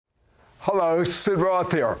Hello, Sid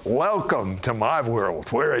Roth here. Welcome to my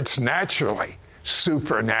world where it's naturally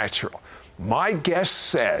supernatural. My guest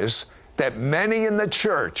says that many in the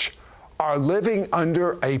church are living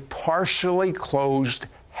under a partially closed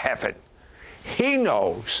heaven. He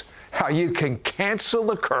knows how you can cancel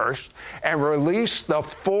the curse and release the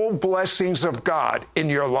full blessings of God in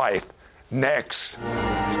your life. Next.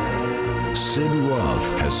 Sid Roth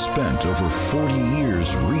has spent over 40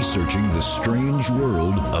 years researching the strange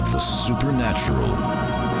world of the supernatural.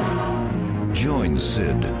 Join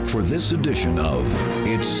Sid for this edition of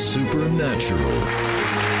It's Supernatural.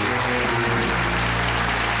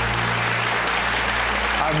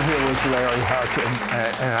 I'm here with Larry Hawkin,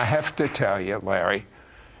 and I have to tell you, Larry,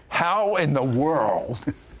 how in the world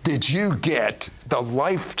did you get the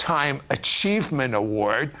Lifetime Achievement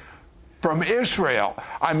Award from Israel?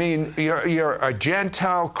 I mean, you're a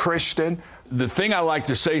Gentile Christian. The thing I like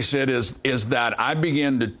to say, Sid, is that I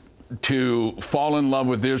began to fall in love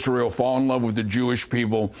with Israel, fall in love with the Jewish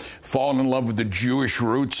people, fall in love with the Jewish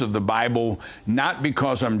roots of the Bible, not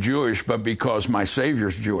because I'm Jewish, but because my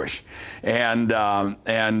Savior's Jewish. And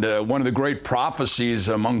one of the great prophecies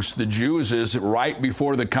amongst the Jews is right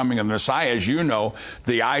before the coming of the Messiah, as you know,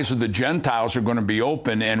 the eyes of the Gentiles are going to be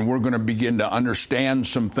open, and we're going to begin to understand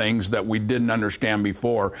some things that we didn't understand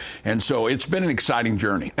before. And so it's been an exciting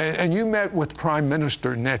journey. And you met with Prime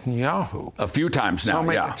Minister Netanyahu a few times now.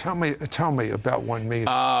 Tell me about one meeting.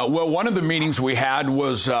 Well, one of the meetings we had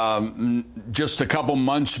was just a couple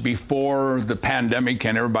months before the pandemic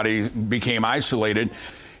and everybody became isolated.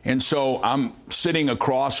 And so I'm sitting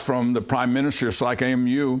across from the Prime Minister, just like I am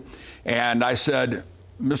you, and I said,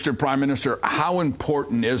 Mr. Prime Minister, how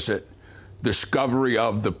important is it, discovery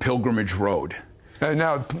of the Pilgrimage Road?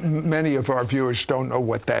 Now, many of our viewers don't know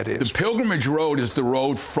what that is. The Pilgrimage Road is the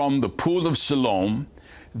road from the Pool of Siloam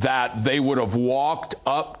that they would have walked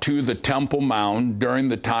up to the Temple Mount during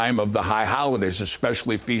the time of the high holidays,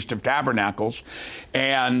 especially Feast of Tabernacles.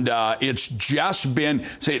 And it's just been,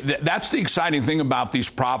 that's the exciting thing about these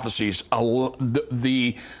prophecies.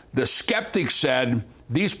 The skeptics said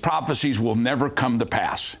these prophecies will never come to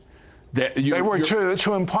pass. They were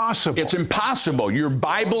too impossible. It's impossible. Your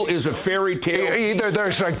Bible is a fairy tale. Either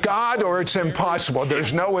there's a God or it's impossible.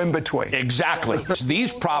 There's no in between. Exactly.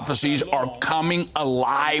 These prophecies are coming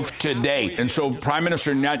alive today. And so Prime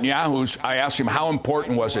Minister Netanyahu, I asked him how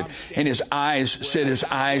important was it, and his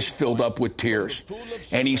eyes filled up with tears.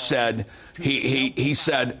 And he said, he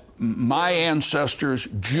said, my ancestors,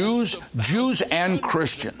 Jews and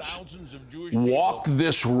Christians, walked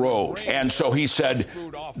this road. And so he said,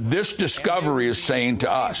 this discovery is saying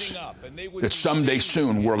to us that someday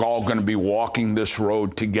soon we're all going to be walking this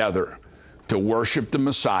road together to worship the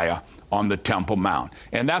Messiah on the Temple Mount.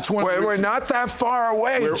 And that's when we're not that far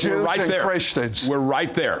away, we're right there. Christians. We're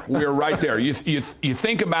right there. We're right there. You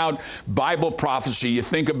think about Bible prophecy, you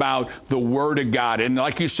think about the Word of God. And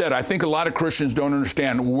like you said, I think a lot of Christians don't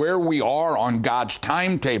understand where we are on God's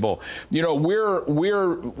timetable. You know,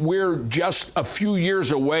 we're just a few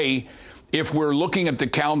years away, if we're looking at the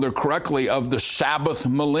calendar correctly, of the Sabbath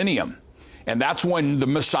millennium. And that's when the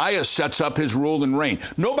Messiah sets up his rule and reign.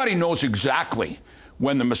 Nobody knows exactly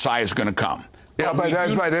when the Messiah is going to come. Yeah,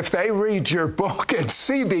 but if they read your book and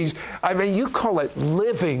see these, I mean, you call it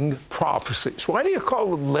living prophecies. Why do you call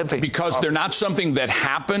them living? Because they're not something that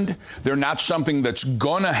happened. They're not something that's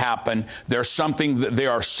going to happen. They're something that there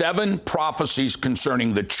are 7 prophecies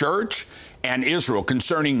concerning the church and Israel,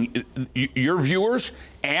 concerning your viewers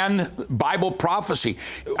and Bible prophecy.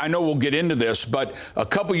 I know we'll get into this, but a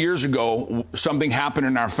couple years ago, something happened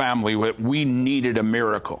in our family. We needed a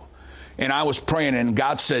miracle. And I was praying, and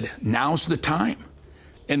God said, now's the time.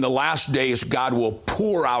 In the last days, God will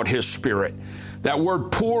pour out his Spirit. That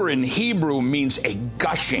word pour in Hebrew means a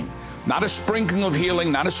gushing, not a sprinkling of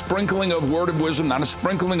healing, not a sprinkling of word of wisdom, not a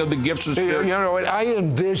sprinkling of the gifts of Spirit. You know, I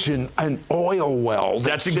envision an oil well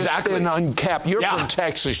that's exactly just been uncapped. You're from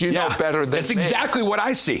Texas. You know better than That's me. exactly what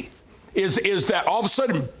I see. Is that all of a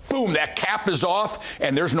sudden, boom, that cap is off,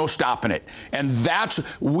 and there's no stopping it. And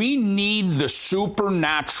we need the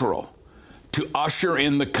supernatural to usher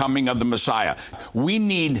in the coming of the Messiah. We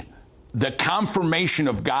need the confirmation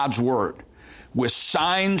of God's word with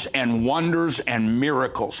signs and wonders and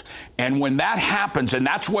miracles. And when that happens, and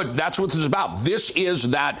that's what this is about. This is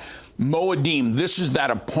that Moedim. This is that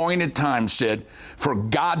appointed time, Sid, for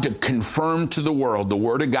God to confirm to the world the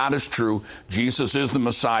Word of God is true, Jesus is the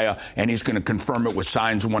Messiah, and He's going to confirm it with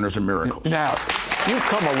signs, wonders, and miracles. Now, you've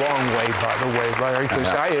come a long way, by the way, Larry, because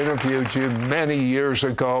I interviewed you many years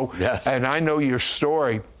ago, and I know your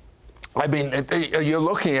story. I mean, you're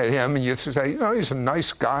looking at him, and you say, you know, he's a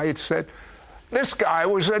nice guy. It said, This guy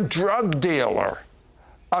was a drug dealer.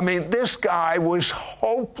 I mean, this guy was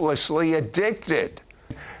hopelessly addicted.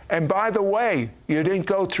 And by the way, you didn't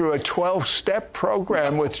go through a 12-step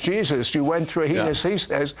program with Jesus. You went through, as he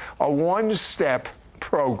says, a one-step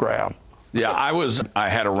program. Yeah, I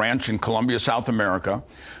had a ranch in Colombia, South America.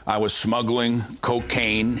 I was smuggling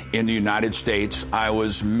cocaine in the United States. I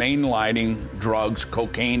was mainlining drugs,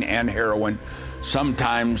 cocaine and heroin,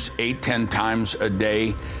 sometimes 8-10 times a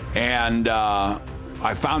day. And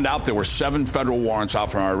I found out there were 7 federal warrants out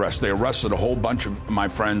for my arrest. They arrested a whole bunch of my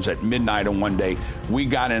friends at midnight on one day. We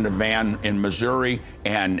got in a van in Missouri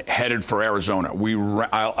and headed for Arizona.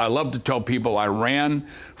 I love to tell people I ran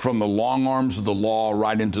from the long arms of the law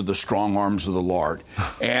right into the strong arms of the Lord.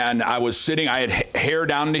 And I was sitting, I had hair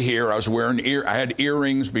down to here. I was wearing I had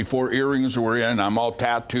earrings before earrings were in. I'm all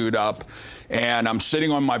tattooed up. And I'm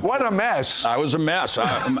sitting on my... What a mess. I was a mess.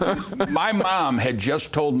 My mom had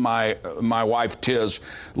just told my wife, Tiz,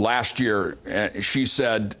 last year, she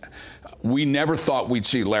said, we never thought we'd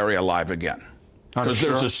see Larry alive again. Because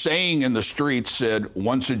there's a saying in the streets said,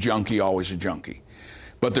 once a junkie, always a junkie.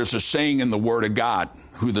 But there's a saying in the Word of God,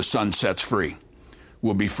 who the Son sets free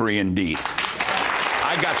will be free indeed.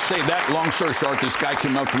 I got saved. That, long story short, this guy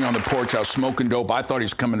came up to me on the porch. I was smoking dope. I thought he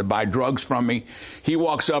was coming to buy drugs from me. He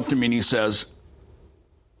walks up to me and he says,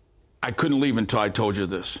 I couldn't leave until I told you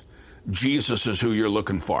this. Jesus is who you're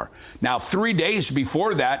looking for. Now, 3 days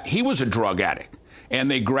before that, he was a drug addict.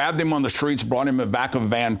 And they grabbed him on the streets, brought him in the back of a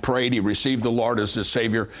van, prayed. He received the Lord as his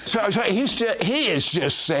Savior. So he is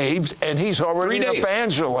just saved, and he's already an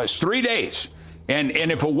evangelist. 3 days. And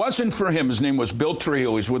if it wasn't for him, his name was Bill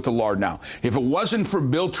Trillo. He's with the Lord now. If it wasn't for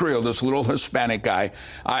Bill Trillo, this little Hispanic guy,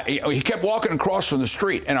 he kept walking across from the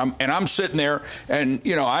street, and I'm sitting there, and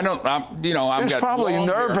I'm probably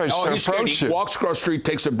nervous to approach He you. walks across the street,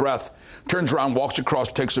 takes a breath, turns around, walks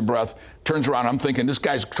across, takes a breath, turns around. I'm thinking, this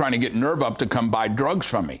guy's trying to get nerve up to come buy drugs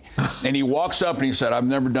from me. And he walks up and he said, I've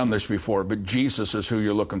never done this before, but Jesus is who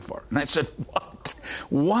you're looking for. And I said,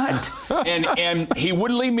 what? And he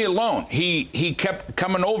wouldn't leave me alone. He kept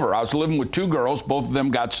coming over. I was living with 2 girls. Both of them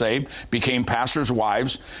got saved, became pastors'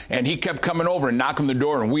 wives. And he kept coming over and knocking the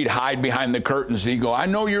door, and we'd hide behind the curtains. And he'd go, I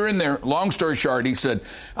know you're in there. Long story short, I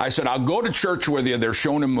said, I'll go to church with you. They're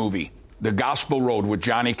showing a movie, The Gospel Road with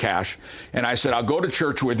Johnny Cash. And I said, I'll go to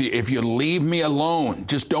church with you if you leave me alone.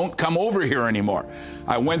 Just don't come over here anymore.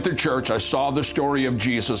 I went to church. I saw the story of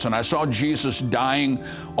Jesus, and I saw Jesus dying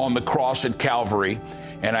on the cross at Calvary,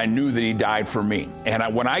 and I knew that he died for me.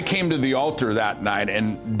 And when I came to the altar that night,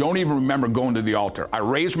 and don't even remember going to the altar, I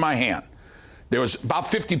raised my hand. There was about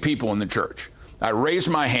 50 people in the church. I raised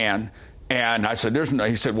my hand, and I said,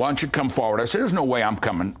 he said, why don't you come forward? I said, there's no way I'm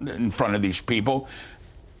coming in front of these people.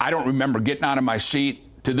 I don't remember getting out of my seat.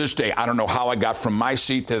 To this day, I don't know how I got from my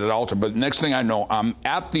seat to that altar, but the next thing I know, I'm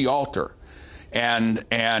at the altar, and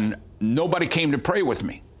nobody came to pray with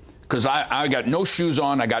me because I got no shoes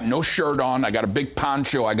on, I got no shirt on, I got a big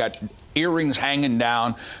poncho, I got earrings hanging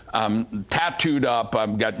down, tattooed up,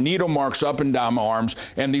 I've got needle marks up and down my arms,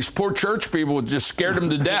 and these poor church people just scared them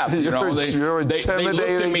to death. They looked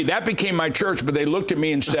at me. That became my church, but they looked at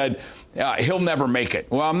me and said, he'll never make it.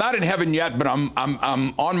 Well, I'm not in heaven yet, but I'm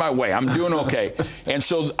on my way. I'm doing okay. And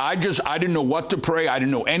so I didn't know what to pray. I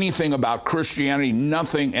didn't know anything about Christianity,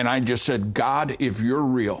 nothing. And I just said, God, if you're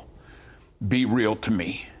real, be real to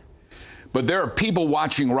me. But there are people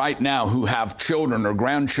watching right now who have children or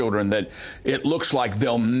grandchildren that it looks like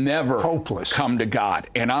they'll never come to God.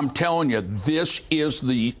 And I'm telling you, this is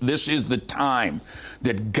the time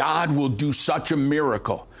that God will do such a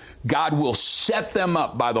miracle. God will set them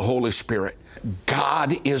up by the Holy Spirit.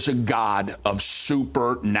 God is a God of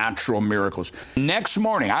supernatural miracles. Next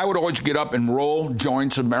morning, I would always get up and roll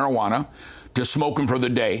joints of marijuana to smoke them for the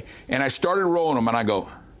day. And I started rolling them, and I go,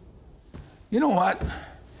 you know what?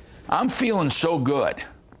 I'm feeling so good.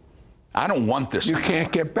 I don't want this. You can't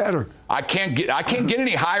get better. I can't get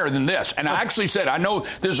any higher than this. And I actually said, I know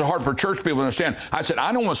this is hard for church people to understand. I said,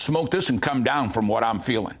 I don't want to smoke this and come down from what I'm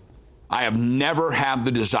feeling. I have never had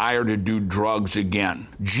the desire to do drugs again.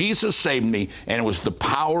 Jesus saved me, and it was the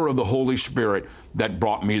power of the Holy Spirit that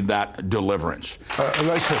brought me that deliverance.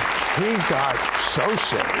 Listen, he got so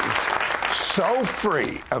saved, so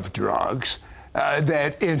free of drugs,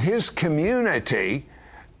 that in his community,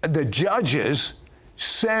 the judges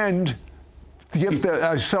give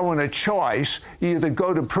someone a choice. You either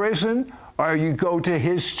go to prison or you go to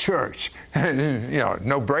his church.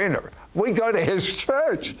 No brainer. We go to his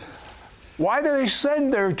church. Why do they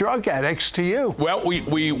send their drug addicts to you? Well,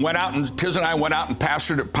 we went out, and Tiz and I went out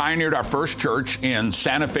and pioneered our first church in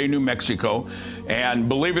Santa Fe, New Mexico. And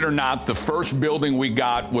believe it or not, the first building we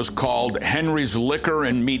got was called Henry's Liquor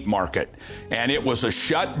and Meat Market. And it was a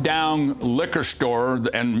shut down liquor store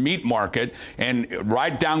and meat market, and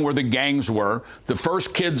right down where the gangs were. The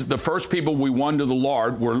first people we won to the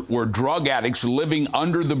Lord were drug addicts living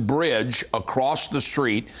under the bridge across the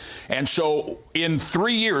street. And so in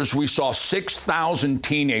 3 years, we saw 6,000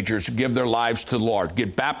 teenagers give their lives to the Lord,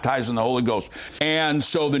 get baptized in the Holy Ghost. And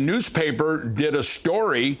so the newspaper did a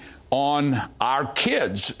story on our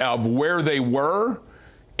kids of where they were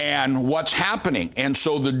and what's happening. And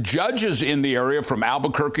so the judges in the area from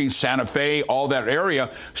Albuquerque, Santa Fe, all that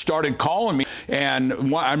area started calling me.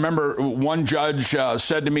 And I remember one judge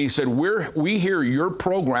said to me, he said, we hear your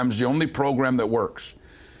program is the only program that works.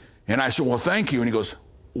 And I said, well, thank you. And he goes,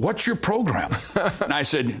 what's your program? And I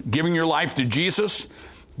said, giving your life to Jesus,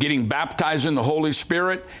 getting baptized in the Holy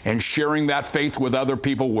Spirit, and sharing that faith with other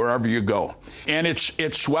people wherever you go. And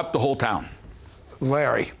it swept the whole town.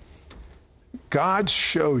 Larry, God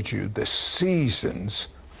showed you the seasons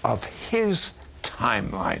of his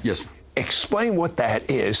timeline. Yes. Explain what that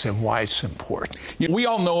is and why it's important. We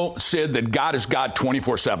all know, Sid, that God is God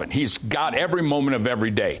 24/7. He's God every moment of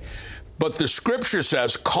every day. But the scripture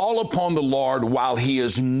says, call upon the Lord while he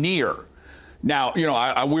is near. Now,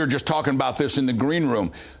 we were just talking about this in the green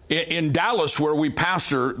room. In Dallas, where we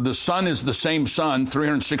pastor, the sun is the same sun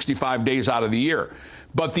 365 days out of the year.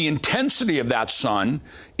 But the intensity of that sun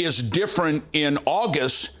is different in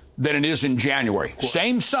August than it is in January.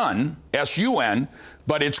 Same sun, S-U-N,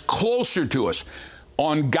 but it's closer to us.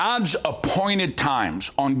 On God's appointed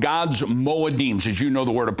times, on God's Moedims, as you know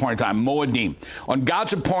the word appointed time, Moedim. On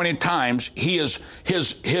God's appointed times, his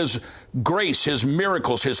grace, his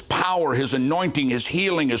miracles, his power, his anointing, his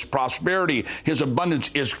healing, his prosperity, his abundance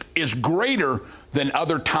is greater than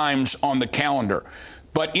other times on the calendar.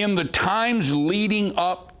 But in the times leading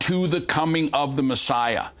up to the coming of the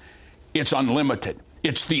Messiah, it's unlimited.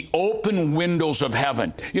 It's the open windows of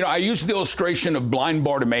heaven. I use the illustration of blind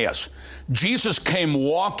Bartimaeus. Jesus came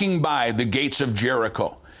walking by the gates of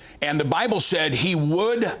Jericho, and the Bible said he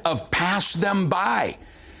would have passed them by.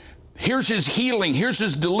 Here's his healing, here's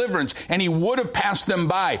his deliverance, and he would have passed them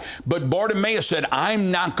by. But Bartimaeus said, I'm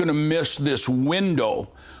not going to miss this window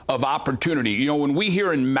of opportunity. When we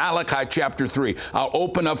hear in Malachi chapter 3, I'll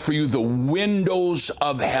open up for you the windows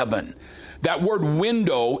of heaven. That word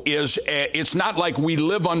window it's not like we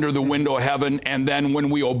live under the window of heaven and then when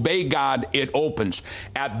we obey God, it opens.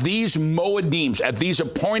 At these Moedims, at these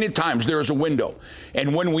appointed times, there is a window.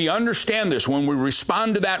 And when we understand this, when we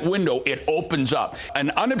respond to that window, it opens up. An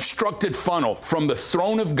unobstructed funnel from the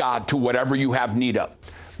throne of God to whatever you have need of.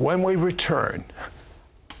 When we return,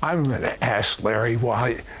 I'm going to ask Larry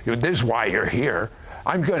this is why you're here.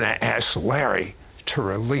 I'm going to ask Larry to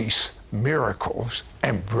release miracles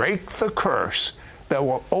and break the curse that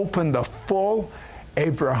will open the full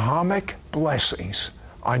Abrahamic blessings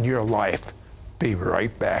on your life. Be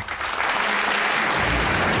right back.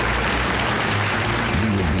 We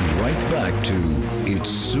will be right back to It's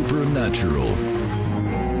Supernatural.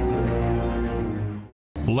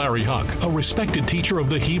 Larry Huck, a respected teacher of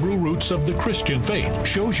the Hebrew roots of the Christian faith,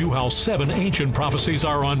 shows you how 7 ancient prophecies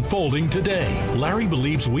are unfolding today. Larry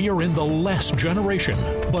believes we are in the last generation,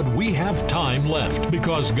 but we have time left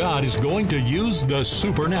because God is going to use the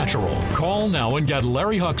supernatural. Call now and get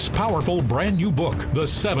Larry Huck's powerful brand new book, The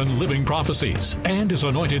 7 Living Prophecies, and his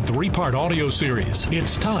anointed 3-part audio series,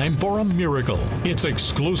 It's Time for a Miracle. It's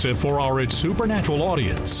exclusive for our It's Supernatural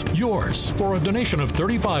audience. Yours for a donation of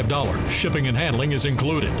 $35. Shipping and handling is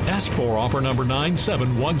included. Ask for offer number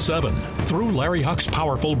 9717. Through Larry Huck's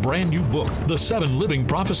powerful brand new book, The 7 Living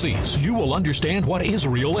Prophecies, you will understand what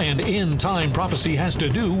Israel and end-time prophecy has to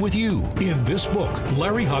do with you. In this book,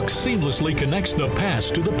 Larry Huck seamlessly connects the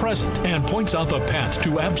past to the present and points out the path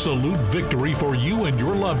to absolute victory for you and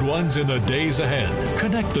your loved ones in the days ahead.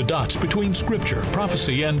 Connect the dots between Scripture,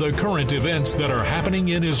 prophecy, and the current events that are happening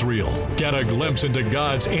in Israel. Get a glimpse into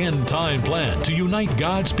God's end-time plan to unite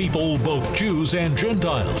God's people, both Jews and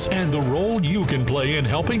Gentiles, and the role you can play in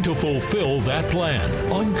helping to fulfill that plan.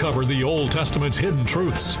 Uncover the Old Testament's hidden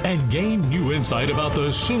truths and gain new insight about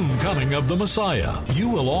the soon coming of the Messiah. You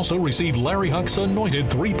will also receive Larry Huck's anointed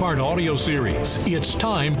 3-part audio series, It's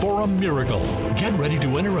Time for a Miracle. Get ready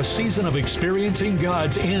to enter a season of experiencing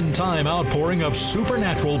God's end-time outpouring of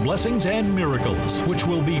supernatural blessings and miracles, which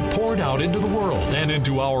will be poured out into the world and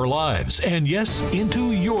into our lives, and yes,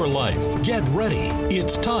 into your life. Get ready.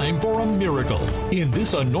 It's time for a miracle. In this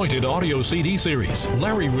this anointed audio CD series,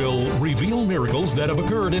 Larry will reveal miracles that have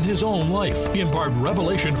occurred in his own life, impart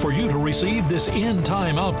revelation for you to receive this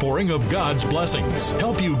end-time outpouring of God's blessings,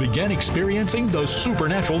 help you begin experiencing the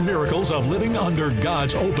supernatural miracles of living under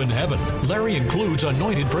God's open heaven. Larry includes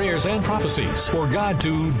anointed prayers and prophecies for God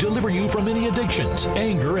to deliver you from any addictions,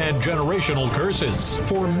 anger, and generational curses,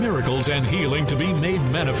 for miracles and healing to be made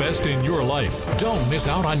manifest in your life. Don't miss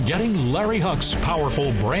out on getting Larry Huck's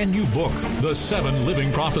powerful brand new book, The 7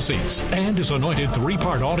 Living Prophecies, and his anointed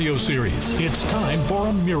 3-part audio series, It's Time for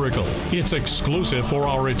a Miracle. It's exclusive for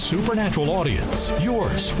our It's Supernatural audience.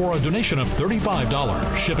 Yours for a donation of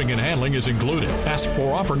 $35. Shipping and handling is included. Ask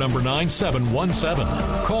for offer number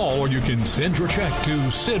 9717. Call or you can send your check to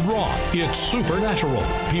Sid Roth. It's Supernatural.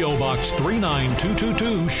 P.O. Box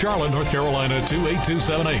 39222, Charlotte, North Carolina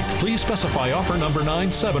 28278. Please specify offer number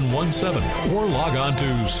 9717 or log on to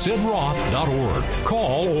sidroth.org.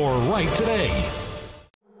 Call or write today.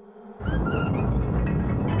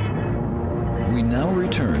 We now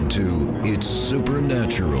return to It's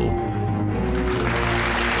Supernatural.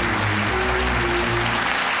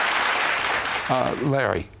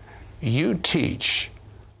 Larry, you teach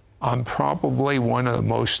on probably one of the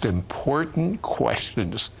most important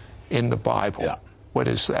questions in the Bible. Yeah. What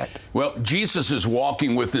is that? Well, Jesus is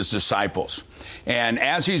walking with his disciples. And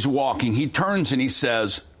as he's walking, he turns and he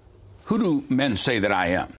says, who do men say that I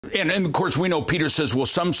am? And of course, we know Peter says, well,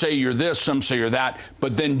 some say you're this, some say you're that.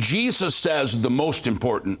 But then Jesus says the most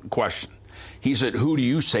important question. He said, who do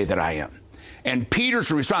you say that I am? And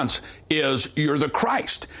Peter's response is, you're the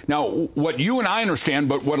Christ. Now, what you and I understand,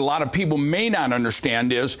 but what a lot of people may not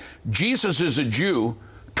understand is, Jesus is a Jew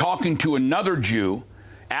talking to another Jew,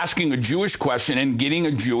 asking a Jewish question and getting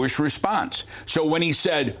a Jewish response. So when he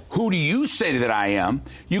said, who do you say that I am?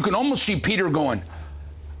 You can almost see Peter going,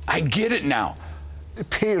 I get it now.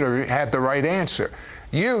 Peter had the right answer.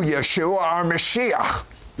 You, Yeshua, are Mashiach.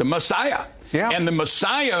 The Messiah. Yeah. And the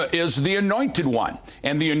Messiah is the anointed one.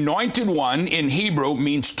 And the anointed one in Hebrew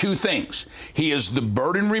means two things. He is the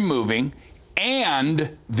burden removing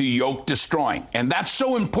and the yoke destroying. And that's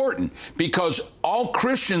so important because all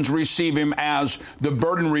Christians receive him as the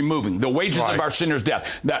burden removing. The wages of our sin is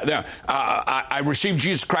death. I received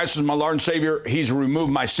Jesus Christ as my Lord and Savior. He's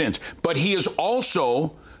removed my sins. But he is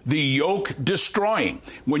also the yoke destroying.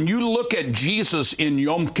 When you look at Jesus in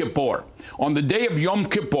Yom Kippur, on the day of Yom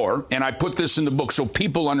Kippur, and I put this in the book so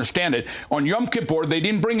people understand it, on Yom Kippur, they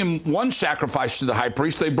didn't bring him one sacrifice to the high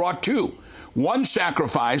priest, they brought two. One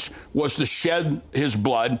sacrifice was to shed his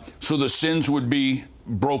blood so the sins would be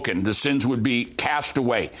broken, the sins would be cast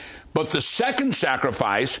away. But the second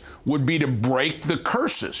sacrifice would be to break the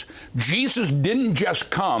curses. Jesus didn't just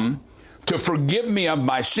come to forgive me of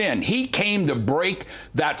my sin. He came to break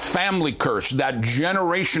that family curse, that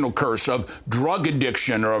generational curse of drug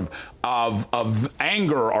addiction or of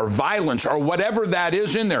anger or violence or whatever that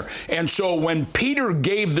is in there. And so when Peter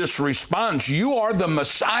gave this response, you are the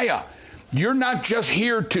Messiah. You're not just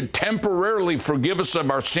here to temporarily forgive us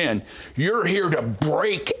of our sin. You're here to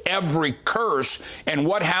break every curse. And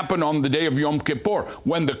what happened on the day of Yom Kippur?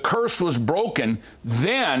 When the curse was broken,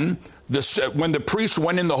 then when the priest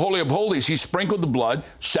went in the Holy of Holies, he sprinkled the blood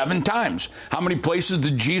 7 times. How many places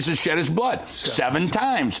did Jesus shed his blood? 7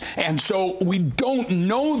 times. And so we don't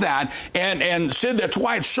know that. And Sid, that's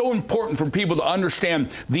why it's so important for people to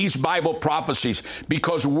understand these Bible prophecies,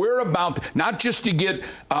 because we're about not just to get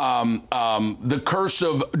the curse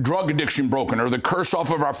of drug addiction broken or the curse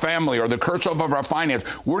off of our family or the curse off of our finance.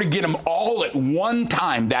 We're to get them all at one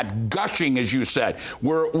time, that gushing, as you said.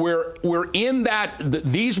 We're in that,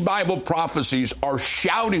 these Bible prophecies are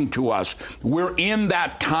shouting to us. We're in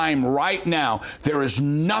that time right now. There is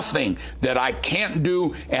nothing that I can't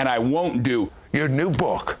do and I won't do. Your new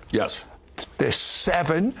book. Yes. There's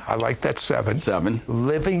 7, I like that 7. 7.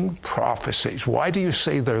 Living prophecies. Why do you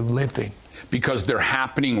say they're living? Because they're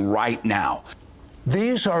happening right now.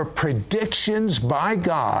 These are predictions by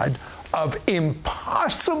God of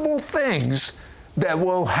impossible things that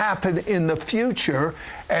will happen in the future.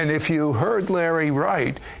 And if you heard Larry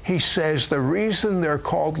right, he says the reason they're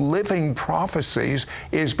called living prophecies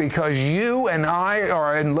is because you and I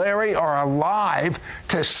and Larry are alive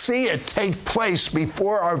to see it take place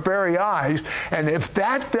before our very eyes. And if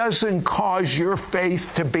that doesn't cause your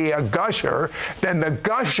faith to be a gusher, then the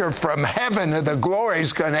gusher from heaven of the glory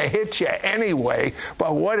is going to hit you anyway.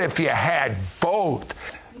 But what if you had both?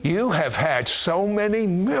 You have had so many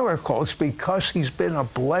miracles because he's been a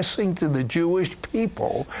blessing to the Jewish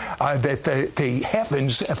people that the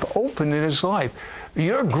heavens have opened in his life.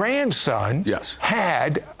 Your grandson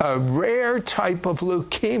had a rare type of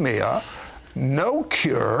leukemia, no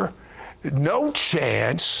cure, no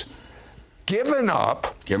chance, given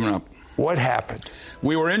up. What happened?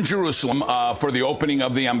 We were in Jerusalem for the opening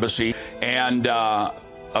of the embassy, and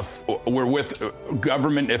we're with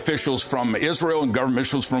government officials from Israel and government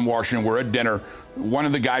officials from Washington. We're at dinner. One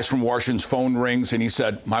of the guys from Washington's phone rings, and he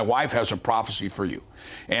said, "My wife has a prophecy for you."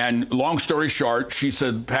 And long story short, she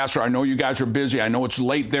said, "Pastor, I know you guys are busy. I know it's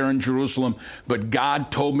late there in Jerusalem, but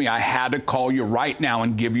God told me I had to call you right now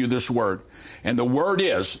and give you this word. And the word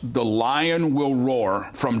is, the lion will roar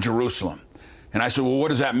from Jerusalem." And I said, "Well, what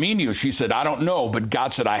does that mean to you?" She said, "I don't know, but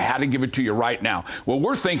God said I had to give it to you right now." Well,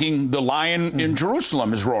 we're thinking the lion in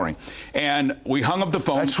Jerusalem is roaring. And we hung up the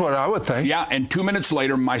phone. That's what I would think. Yeah, and 2 minutes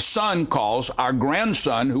later, my son calls, our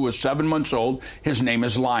grandson, who was 7 months old. His name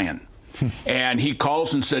is Lion. And he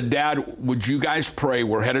calls and said, "Dad, would you guys pray?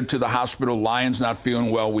 We're headed to the hospital. Lion's not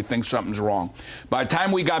feeling well. We think something's wrong." By the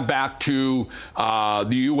time we got back to the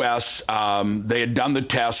U.S., they had done the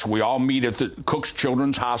tests. We all meet at the Cook's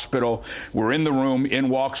Children's Hospital. We're in the room. In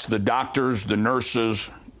walks the doctors, the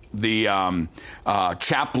nurses, the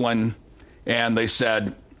chaplain, and they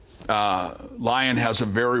said, "Lion has a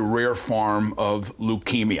very rare form of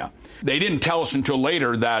leukemia." They didn't tell us until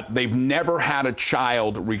later that they've never had a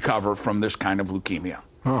child recover from this kind of leukemia.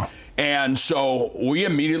 Huh. And so we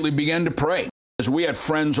immediately began to pray. As we had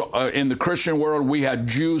friends in the Christian world, we had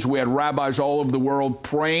Jews, we had rabbis all over the world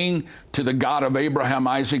praying to the God of Abraham,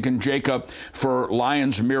 Isaac, and Jacob for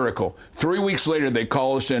Lion's miracle. 3 weeks later, they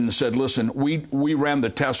called us in and said, "Listen, we ran the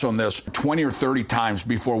tests on this 20 or 30 times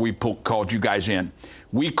before we called you guys in.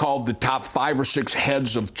 We called the top 5 or 6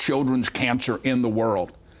 heads of children's cancer in the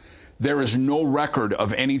world. There is no record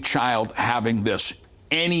of any child having this,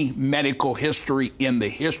 any medical history in the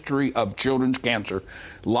history of children's cancer.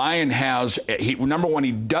 Lion has, number one,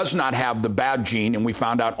 he does not have the bad gene, and we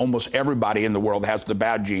found out almost everybody in the world has the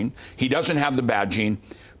bad gene. He doesn't have the bad gene,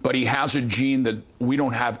 but he has a gene that we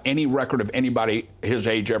don't have any record of anybody his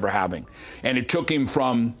age ever having. And it took him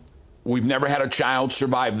from, we've never had a child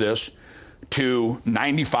survive this, to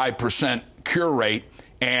 95% cure rate.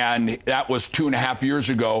 And that was 2.5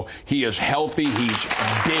 years ago. He is healthy, he's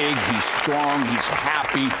big, he's strong, he's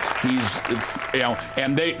happy, he's,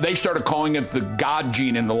 and they started calling it the God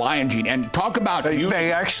gene and the Lion gene. And talk about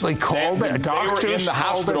they actually called it. Doctors they were in the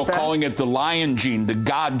hospital calling it the Lion gene, the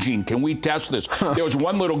God gene. Can we test this? There was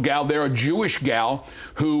one little gal there, a Jewish gal,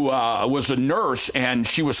 who was a nurse, and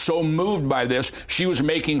she was so moved by this, she was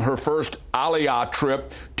making her first Aliyah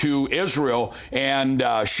trip to Israel, and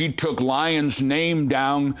she took Lion's name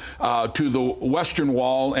down to the Western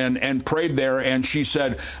Wall and prayed there. And she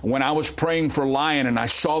said, "When I was praying for Lion and I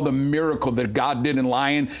saw the miracle that God did in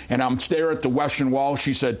Lion, and I'm there at the Western Wall,"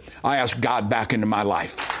 she said, "I asked God back into my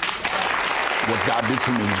life. What God did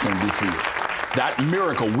for me, He's going to do for you." That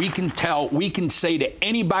miracle, we can say to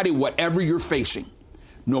anybody, whatever you're facing,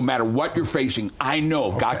 no matter what you're facing, I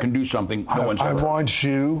know God can do something no one's ever. I want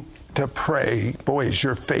you to pray. Boy, is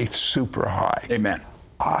your faith super high. Amen.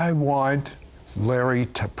 I want Larry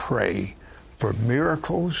to pray for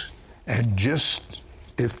miracles, and just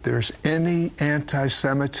if there's any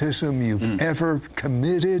anti-Semitism you've ever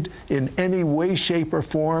committed in any way, shape, or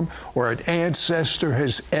form, or an ancestor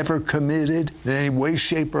has ever committed in any way,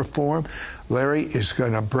 shape, or form, Larry is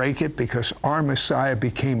going to break it, because our Messiah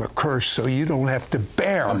became a curse so you don't have to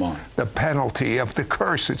bear the penalty of the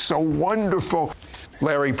curse. It's so wonderful.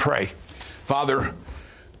 Larry, pray. Father,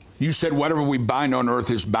 you said whatever we bind on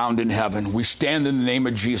earth is bound in heaven. We stand in the name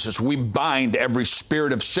of Jesus. We bind every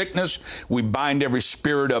spirit of sickness. We bind every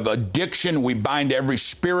spirit of addiction. We bind every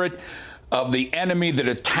spirit of the enemy that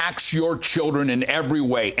attacks your children in every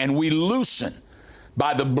way. And we loosen,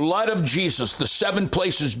 by the blood of Jesus, the 7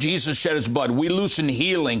 places Jesus shed His blood, we loosen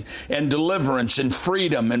healing and deliverance and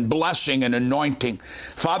freedom and blessing and anointing.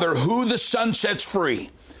 Father, who the Son sets free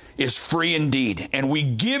is free indeed. And we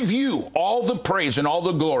give you all the praise and all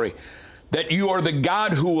the glory that you are the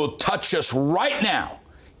God who will touch us right now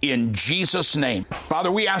in Jesus' name.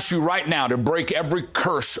 Father, we ask you right now to break every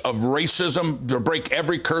curse of racism, to break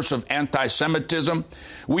every curse of anti-Semitism.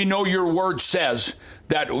 We know your word says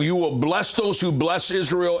that you will bless those who bless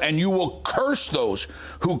Israel, and you will curse those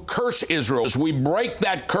who curse Israel. As we break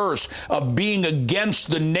that curse of being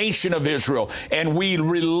against the nation of Israel, and we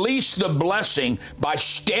release the blessing by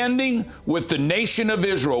standing with the nation of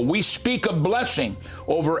Israel. We speak a blessing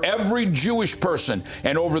over every Jewish person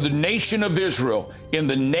and over the nation of Israel in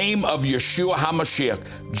the name of Yeshua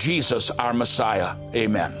HaMashiach, Jesus our Messiah.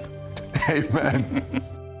 Amen. Amen.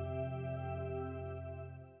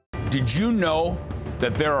 Did you know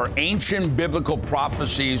that there are ancient biblical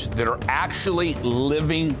prophecies that are actually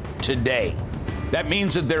living today? That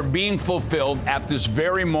means that they're being fulfilled at this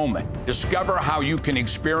very moment. Discover how you can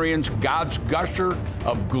experience God's gusher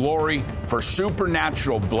of glory for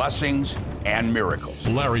supernatural blessings and miracles.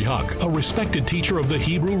 Larry Huck, a respected teacher of the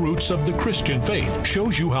Hebrew roots of the Christian faith,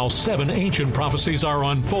 shows you how 7 ancient prophecies are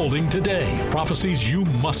unfolding today. Prophecies you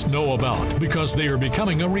must know about because they are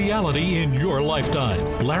becoming a reality in your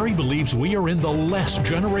lifetime. Larry believes we are in the last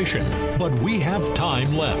generation, but we have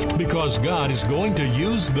time left because God is going to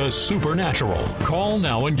use the supernatural. Call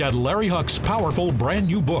now and get Larry Huck's powerful brand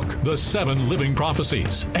new book, The 7 Living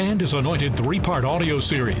Prophecies, and his anointed 3-part audio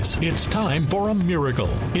series, It's Time for a Miracle.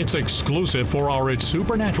 It's exclusive for our It's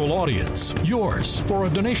Supernatural audience. Yours for a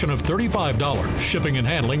donation of $35. Shipping and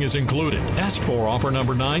handling is included. Ask for offer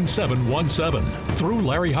number 9717. Through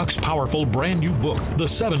Larry Huck's powerful brand new book, The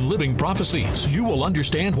 7 Living Prophecies, you will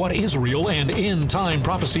understand what Israel and end-time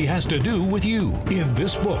prophecy has to do with you. In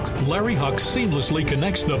this book, Larry Huck seamlessly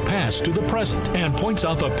connects the past to the present and points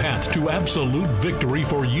out the path to absolute victory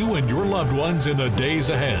for you and your loved ones in the days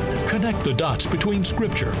ahead. Connect the dots between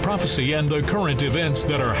Scripture, prophecy, and the current events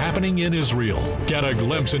that are happening in Israel. Get a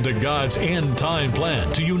glimpse into God's end-time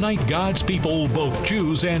plan to unite God's people, both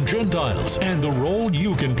Jews and Gentiles, and the role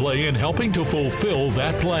you can play in helping to fulfill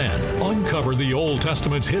that plan. Uncover the Old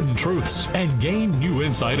Testament's hidden truths and gain new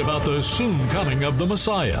insight about the soon coming of the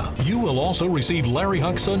Messiah. You will also receive Larry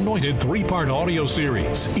Huck's anointed 3-part audio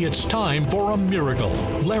series, It's Time for a Miracle.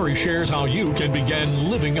 Larry shares how you can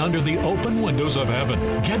begin living under the open windows of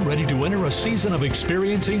heaven. Get ready to enter a season of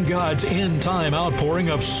experiencing God's end-time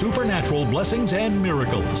outpouring of supernatural blessings and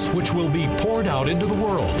miracles, which will be poured out into the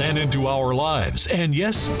world and into our lives, and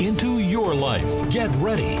yes, into your life. Get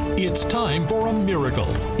ready. It's time for a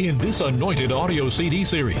miracle. In this anointed audio CD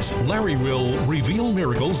series, Larry will reveal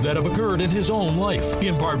miracles that have occurred in his own life,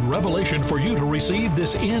 impart revelation for you to receive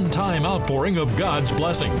this end-time outpouring of God's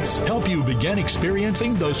blessings, help you begin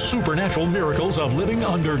experiencing the supernatural miracles of living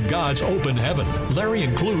under God's open heaven. Larry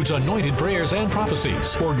includes anointed prayers and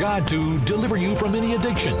prophecies for God to deliver you from any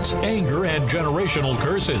addictions, anger, and generational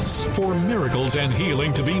curses, for miracles and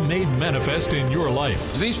healing to be made manifest in your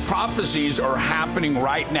life. These prophecies are happening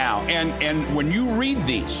right now, and when you read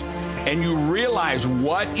these and you realize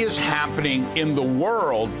what is happening in the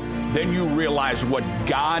world, then you realize what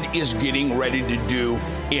God is getting ready to do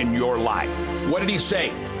in your life. What did he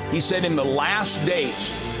say? He said, in the last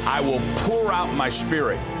days, I will pour out my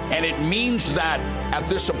Spirit. And it means that at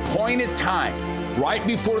this appointed time, right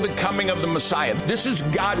before the coming of the Messiah, this is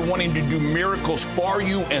God wanting to do miracles for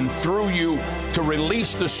you and through you to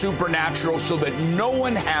release the supernatural so that no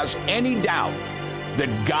one has any doubt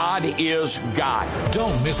that God is God.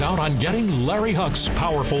 Don't miss out on getting Larry Huck's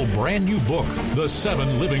powerful brand new book, The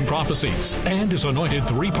 7 Living Prophecies, and his anointed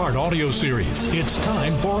 3-part audio series, It's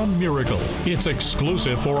Time for a Miracle. It's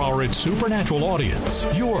exclusive for our It's Supernatural audience.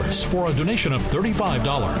 Yours for a donation of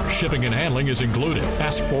 $35. Shipping and handling is included.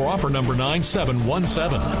 Ask for offer number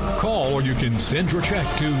 9717. Call or you can send your check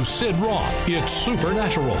to Sid Roth. It's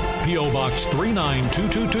Supernatural. P.O. Box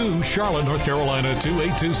 39222, Charlotte, North Carolina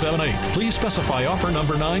 28278. Please specify offer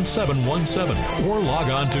number 9717 or log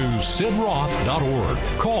on to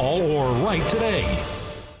sidroth.org. Call or write today.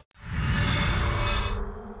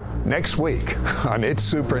 Next week on It's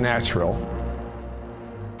Supernatural.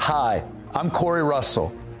 Hi, I'm Corey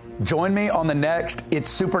Russell. Join me on the next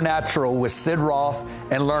It's Supernatural with Sid Roth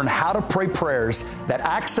and learn how to pray prayers that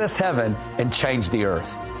access heaven and change the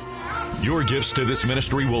earth. Your gifts to this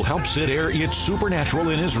ministry will help Sid air It's Supernatural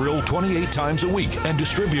in Israel 28 times a week and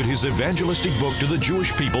distribute his evangelistic book to the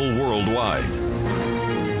Jewish people worldwide.